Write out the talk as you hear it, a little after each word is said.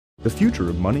The future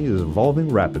of money is evolving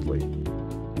rapidly,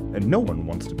 and no one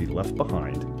wants to be left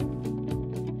behind.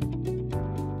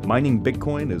 Mining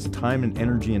Bitcoin is time and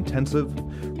energy intensive,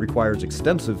 requires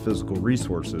extensive physical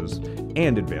resources,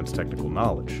 and advanced technical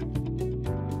knowledge.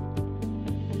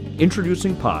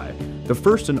 Introducing Pi, the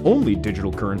first and only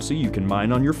digital currency you can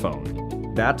mine on your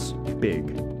phone. That's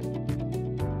big.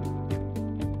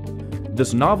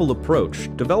 This novel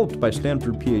approach, developed by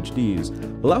Stanford PhDs,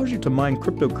 allows you to mine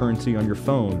cryptocurrency on your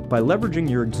phone by leveraging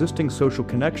your existing social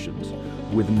connections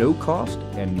with no cost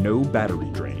and no battery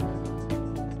drain.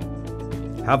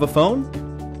 Have a phone?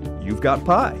 You've got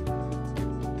Pi.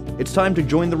 It's time to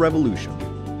join the revolution.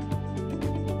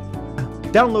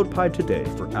 Download Pi today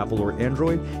for Apple or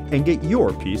Android and get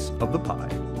your piece of the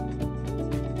pie.